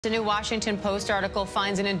The new Washington Post article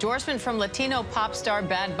finds an endorsement from Latino pop star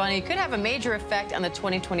Bad Bunny could have a major effect on the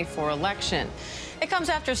 2024 election. It comes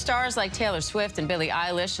after stars like Taylor Swift and Billie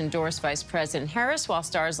Eilish endorse Vice President Harris, while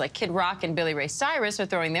stars like Kid Rock and Billy Ray Cyrus are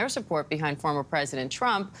throwing their support behind former President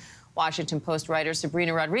Trump. Washington Post writer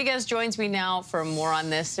Sabrina Rodriguez joins me now for more on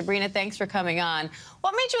this. Sabrina, thanks for coming on.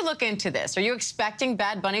 What made you look into this? Are you expecting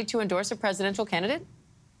Bad Bunny to endorse a presidential candidate?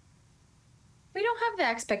 We don't have the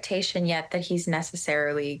expectation yet that he's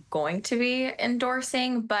necessarily going to be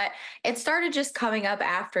endorsing, but it started just coming up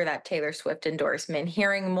after that Taylor Swift endorsement,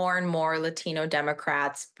 hearing more and more Latino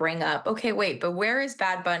Democrats bring up, okay, wait, but where is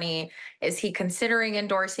Bad Bunny? Is he considering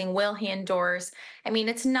endorsing? Will he endorse? I mean,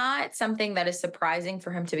 it's not something that is surprising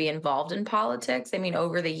for him to be involved in politics. I mean,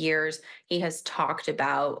 over the years, he has talked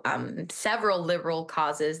about several liberal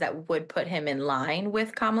causes that would put him in line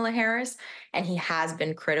with Kamala Harris, and he has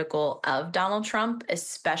been critical of Donald Trump,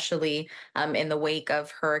 especially in the wake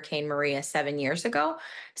of Hurricane Maria 7 years ago.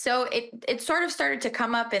 So it sort of started to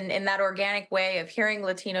come up in that organic way of hearing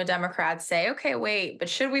Latino Democrats say, okay, wait, but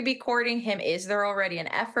should we be courting him? Is there already an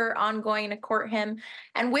effort ongoing to court him?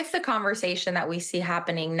 And with the conversation that we see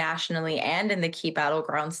happening nationally and in the key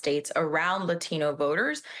battleground states around Latino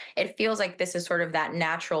voters, it feels like this is sort of that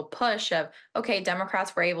natural push of, okay,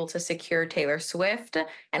 Democrats were able to secure Taylor Swift,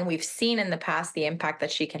 and we've seen in the past the impact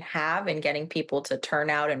that she can have in getting people to turn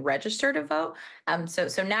out and register to vote.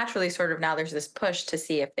 So naturally, sort of now there's this push to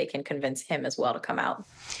see if they can convince him as well to come out.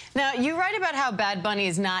 Now, you write about how Bad Bunny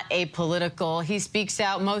is not apolitical. He speaks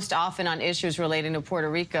out most often on issues relating to Puerto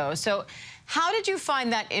Rico. So how did you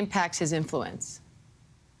find that impacts his influence?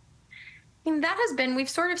 And that has been, we've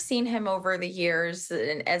sort of seen him over the years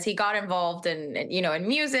as he got involved in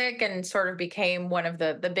music and sort of became one of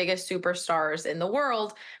the biggest superstars in the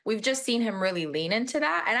world. We've just seen him really lean into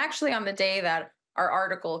that. And actually on the day that our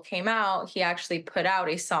article came out, he actually put out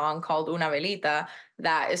a song called Una Velita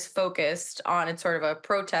that is focused on, it's sort of a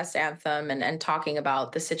protest anthem and talking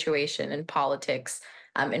about the situation in politics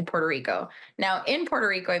in Puerto Rico. Now, in Puerto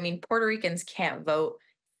Rico, I mean, Puerto Ricans can't vote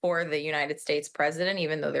for the United States president,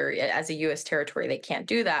 even though they're as a U.S. territory, they can't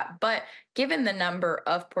do that. But given the number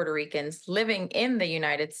of Puerto Ricans living in the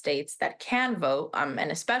United States that can vote,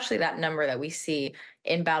 and especially that number that we see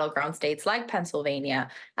in battleground states like Pennsylvania,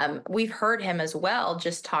 we've heard him as well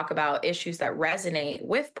just talk about issues that resonate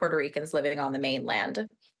with Puerto Ricans living on the mainland.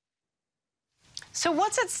 So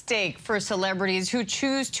what's at stake for celebrities who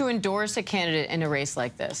choose to endorse a candidate in a race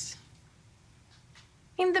like this?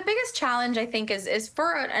 I mean, the biggest challenge, I think, is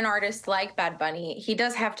for an artist like Bad Bunny. He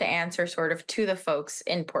does have to answer sort of to the folks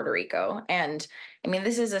in Puerto Rico. And I mean,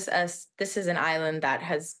 this is an island that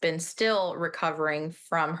has been still recovering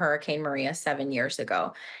from Hurricane Maria 7 years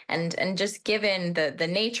ago. And just given the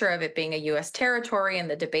nature of it being a U.S. territory and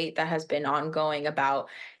the debate that has been ongoing about,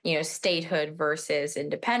 statehood versus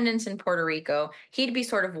independence in Puerto Rico, he'd be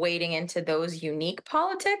sort of wading into those unique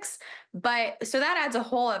politics. But so that adds a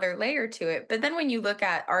whole other layer to it. But then when you look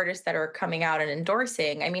at artists that are coming out and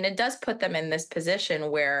endorsing, I mean, it does put them in this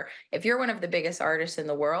position where if you're one of the biggest artists in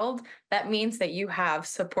the world, that means that you have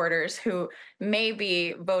supporters who may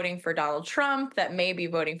be voting for Donald Trump, that may be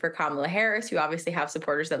voting for Kamala Harris. You obviously have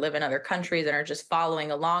supporters that live in other countries and are just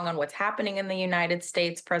following along on what's happening in the United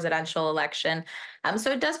States presidential election.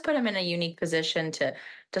 So it does put him in a unique position to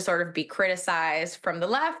sort of be criticized from the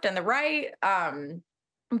left and the right.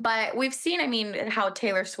 But we've seen, I mean, how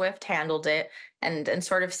Taylor Swift handled it and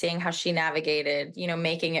sort of seeing how she navigated,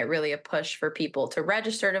 making it really a push for people to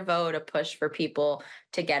register to vote, a push for people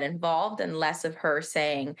to get involved, and less of her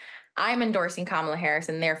saying, I'm endorsing Kamala Harris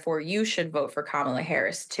and therefore you should vote for Kamala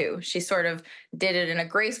Harris too. She sort of did it in a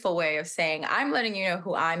graceful way of saying, I'm letting you know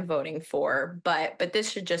who I'm voting for, but this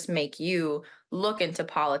should just make you look into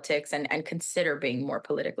politics and consider being more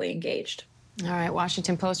politically engaged. All right,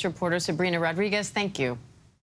 Washington Post reporter Sabrina Rodriguez, thank you.